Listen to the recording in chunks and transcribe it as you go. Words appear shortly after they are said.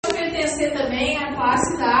pertencer também à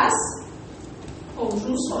classe das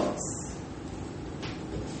conjunções.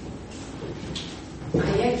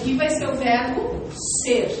 Aí aqui vai ser o verbo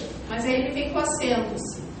ser, mas aí ele vem com acentos,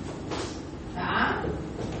 tá?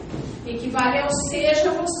 Equivale ao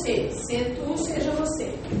seja você, ser tu, seja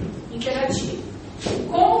você, imperativo.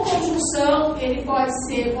 Como conjunção, ele pode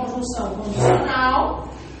ser conjunção condicional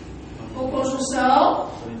ou conjunção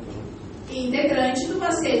integrante do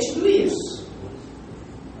macete do isso.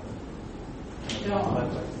 Então,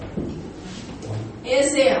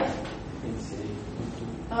 exemplo,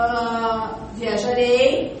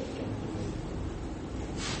 viajarei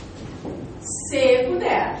se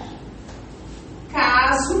puder,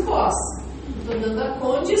 caso possa. Estou dando a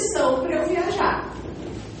condição para eu viajar.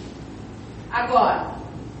 Agora,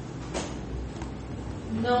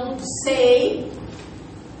 não sei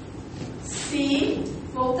se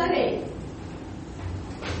voltarei.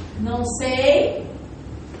 Não sei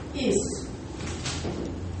isso.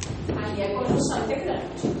 Aí é conjunção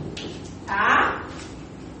integrante. Tá?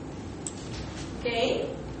 Ok?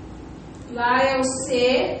 Lá é o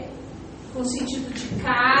se com sentido de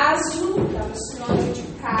caso, tá? O sinônimo de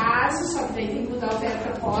caso, só que daí tem que mudar o verbo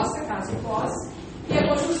para possa, caso possa. E a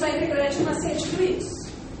conjunção integrante macete do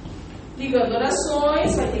isso. Ligando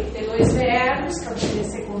orações, vai ter que ter dois verbos, para poder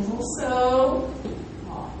ser conjunção.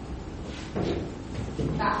 Ó.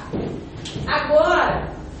 Tá.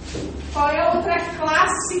 Agora, qual é a outra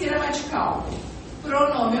classe gramatical?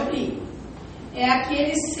 Pronome oblíquo. É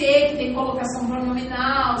aquele se que tem colocação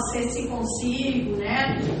pronominal, se consigo,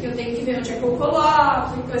 né? Que eu tenho que ver onde é que eu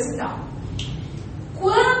coloco e coisa e tal.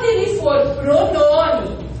 Quando ele for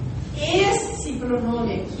pronome, esse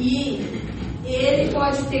pronome aqui, ele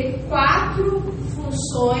pode ter 4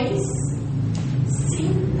 funções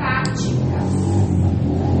sintáticas.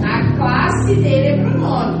 A classe dele é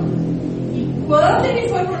pronome. E quando ele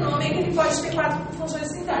for pronome, ele pode ter 4 funções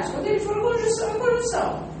sintáticas. Quando ele for conjunção, é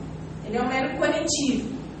conjunção. Ele é um mero conectivo,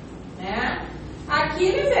 né? Aqui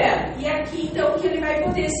ele é verbo. E aqui, então, que ele vai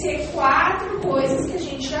poder ser 4 coisas que a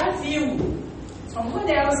gente já viu. Só uma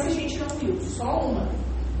delas que a gente não viu. Só uma.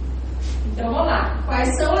 Então, vamos lá.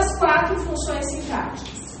 Quais são as 4 funções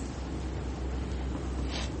sintáticas?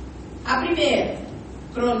 A primeira,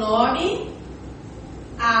 pronome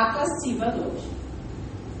a passiva 2.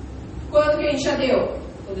 Quando que a gente já deu?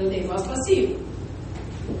 Quando eu dei voz passiva.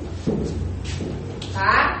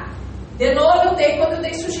 Tá? De novo, eu dei quando eu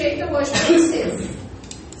dei sujeito hoje para vocês.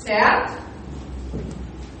 Certo?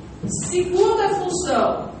 Segunda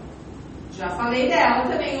função. Já falei dela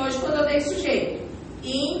também hoje quando eu dei sujeito.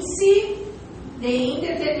 Índice de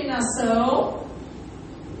indeterminação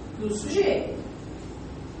do sujeito.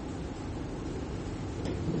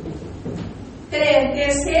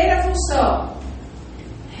 Terceira função.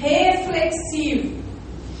 Reflexivo.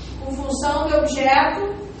 Com função de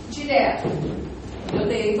objeto direto. Eu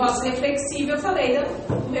dei voz reflexiva, eu falei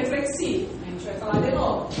do reflexivo. A gente vai falar de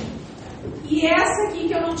novo. E essa aqui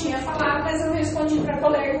que eu não tinha falado, mas eu respondi para a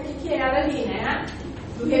colega o que era ali, né?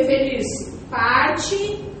 Do referir-se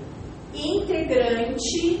parte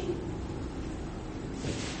integrante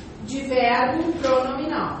de verbo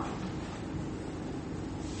pronominal.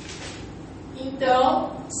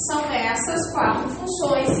 Então, são essas 4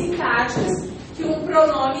 funções sintáticas que um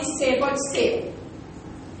pronome ser pode ser.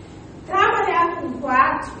 Trabalhar com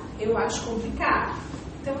 4 eu acho complicado.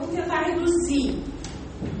 Então, vamos tentar reduzir.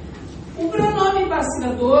 O pronome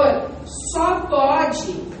passividador só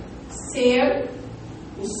pode ser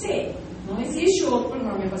o ser. Não existe outro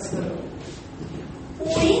pronome passividador.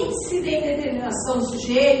 O índice de indeterminação do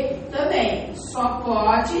sujeito também só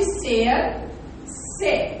pode ser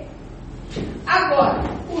se. Agora,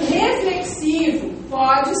 o reflexivo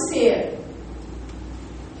pode ser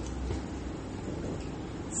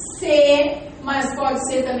se, mas pode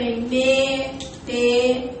ser também me,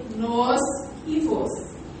 te, nos e vos.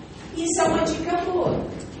 Isso é uma dica boa.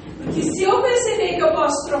 Porque se eu perceber que eu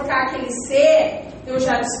posso trocar aquele se, eu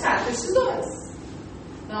já descarto esses dois.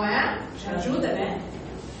 Não é? Já ajuda, né?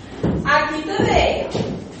 Aqui também.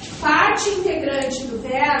 Parte integrante do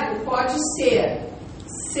verbo pode ser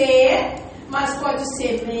se, mas pode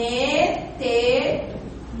ser me, te,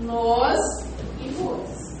 nos e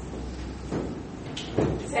vos.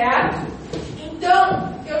 Certo?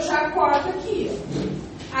 Então, eu já corto aqui.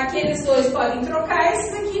 Aqueles dois podem trocar,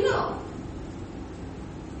 esses aqui não.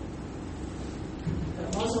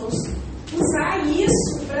 Então, nós vamos usar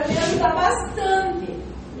isso para me ajudar bastante.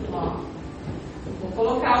 Ó, vou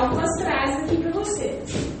colocar algumas frases aqui para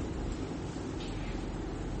vocês.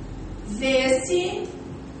 Vê-se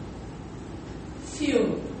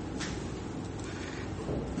filme.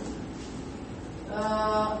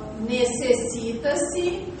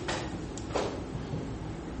 necessita-se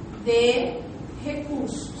de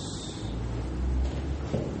recursos.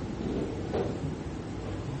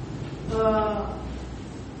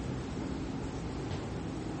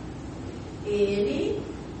 Ele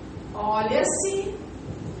olha-se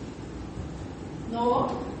no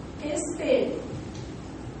espelho.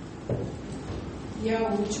 E a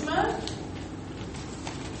última,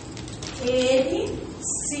 ele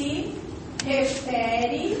se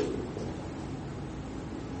refere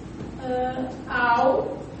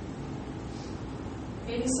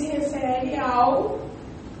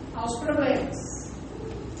aos problemas.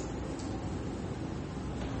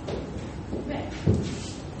 Bem,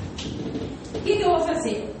 o que eu vou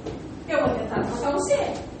fazer? Eu vou tentar trocar o C.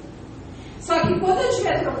 Só que quando eu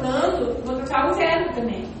estiver trocando, eu vou trocar o verbo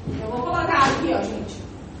também. Eu vou colocar aqui, ó, gente.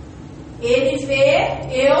 Ele vê,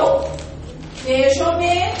 eu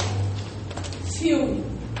vejo-me filme.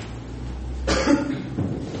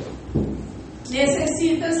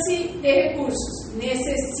 Necessita-se de recursos.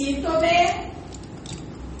 Necessito-me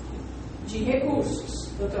de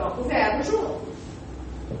recursos. Eu troco o verbo junto.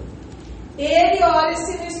 Ele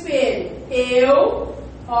olha-se no espelho. Eu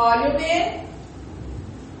olho-me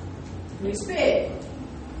no espelho.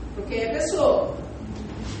 Porque é pessoa.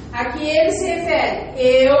 Aqui ele se refere.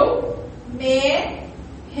 Eu me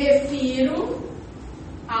refiro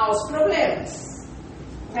aos problemas.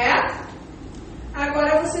 Correto?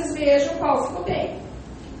 Agora vocês vejam qual ficou bem.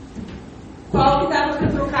 Qual que dava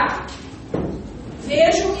para trocar?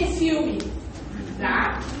 Vejo-me filme.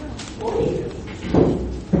 Tá? Horrível.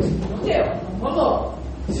 Não deu, não rolou.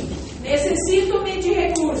 Necessito-me de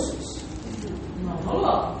recursos. Não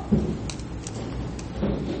rolou.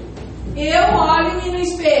 Eu olho-me no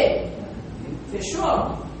espelho.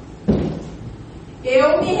 Fechou?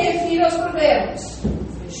 Eu me refiro aos problemas.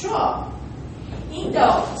 Fechou?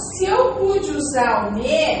 Então, se eu pude usar o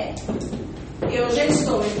me, eu já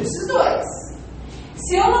estou entre esses dois.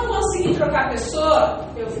 Se eu não conseguir trocar pessoa,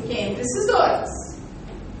 eu fiquei entre esses dois.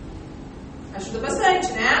 Ajuda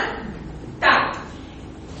bastante, né? Tá.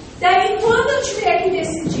 Daí, quando eu tiver que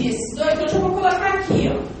decidir esses dois, então eu já vou colocar aqui,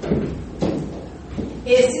 ó.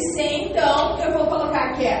 Esse C, então, eu vou colocar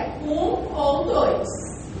aqui é 1 ou 2.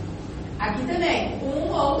 Aqui também,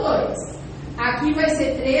 1 ou 2. Aqui vai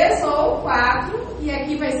ser 3 ou 4. E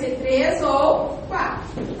aqui vai ser 3 ou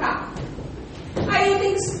 4. Tá. Aí eu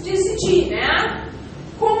tenho que decidir, né?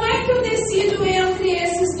 Como é que eu decido entre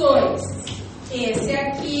esses dois? Esse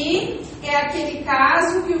aqui é aquele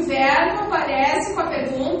caso que o verbo aparece com a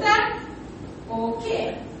pergunta o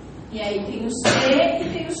quê? E aí tem o C e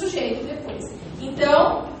tem o sujeito depois.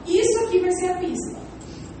 Então, isso aqui vai ser a pista.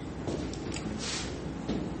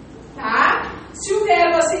 Tá? Se o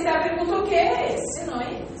verbo aceitar a pergunta o quê, é esse, senão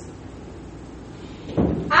é esse.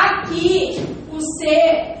 Aqui, o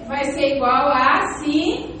C vai ser igual a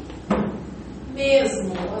si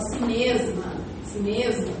mesmo, a si mesma, si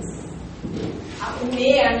mesmas. O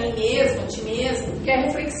me, a mim mesmo, a ti mesmo, que é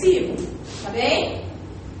reflexivo, tá bem?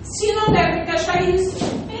 Se não deve encaixar isso,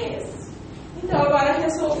 é esse. Então, agora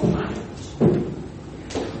resolvo mais.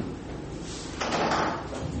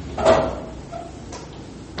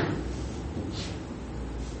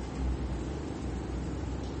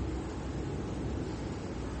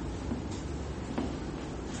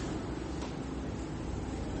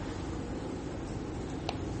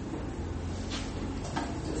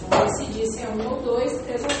 Decidir se é 1 ou 2,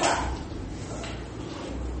 3 ou 4.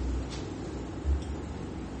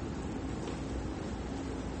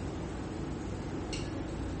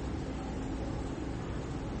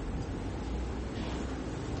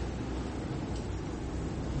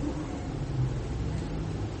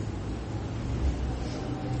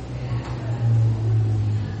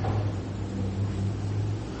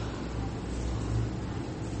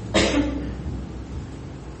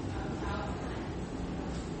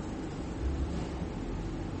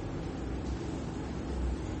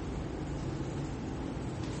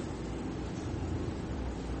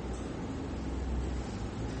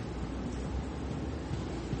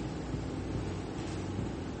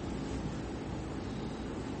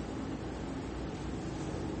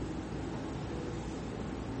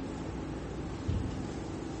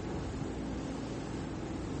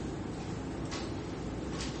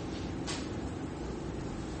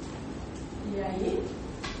 E aí?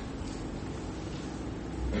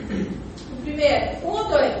 O primeiro, 1 ou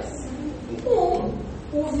 2?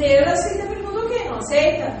 1. O ver aceita a pergunta o quê? Não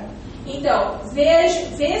aceita? Então, ver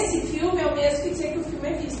esse filme é o mesmo que dizer que o filme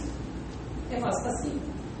é visto. Eu faço passivo.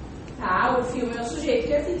 Tá? O filme é o sujeito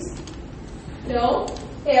que é visto. Então,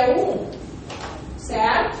 é o 1.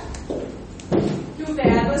 Certo? que o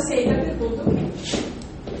verbo aceita a pergunta o quê.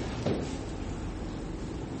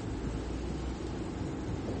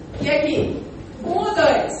 E aqui? 1 ou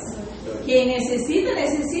 2? Quem necessita,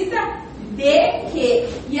 necessita de quê?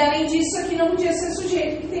 E além disso, aqui não podia ser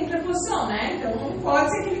sujeito que tem preposição, né? Então não pode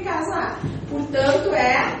ser aquele caso lá. Portanto,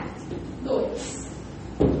 é 2.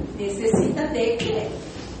 Necessita de quê?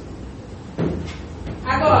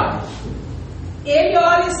 Agora, ele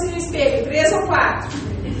olha assim no espelho, 3 ou 4?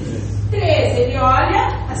 3. Ele olha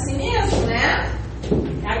a si mesmo, né?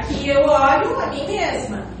 Aqui eu olho a mim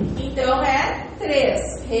mesma. Então é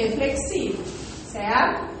 3. Reflexivo,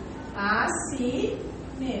 certo? A si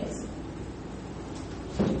mesmo.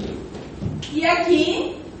 E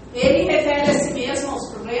aqui, ele refere a si mesmo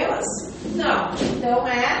aos problemas? Não. Então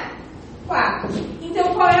é 4.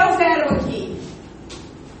 Então qual é o verbo aqui?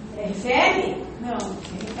 Refere? Não,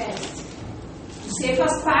 refere-se. O ser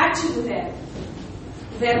faz parte do verbo.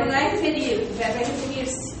 O verbo não é referir, o verbo é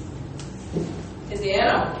referir-se.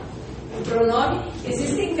 Entenderam? O pronome,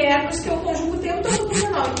 existem verbos que eu conjugo o tempo todo com o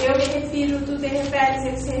pronome. Eu me refiro, tu te referes,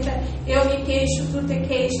 ele se refere. Eu me queixo, tu te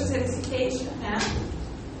queixas, ele se queixa, né?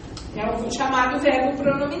 É o chamado verbo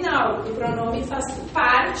pronominal. O pronome faz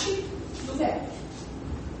parte do verbo.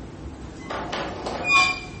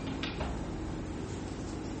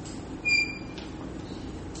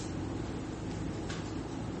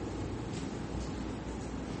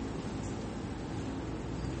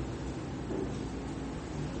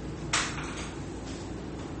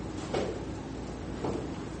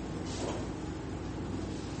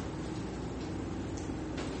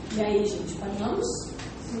 E aí, gente, paramos?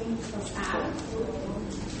 Sim.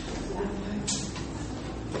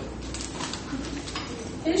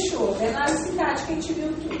 Fechou. É na cidade que a gente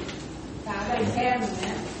viu tudo. Tá? Da interno,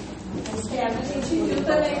 né? A externa a gente viu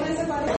também, mas agora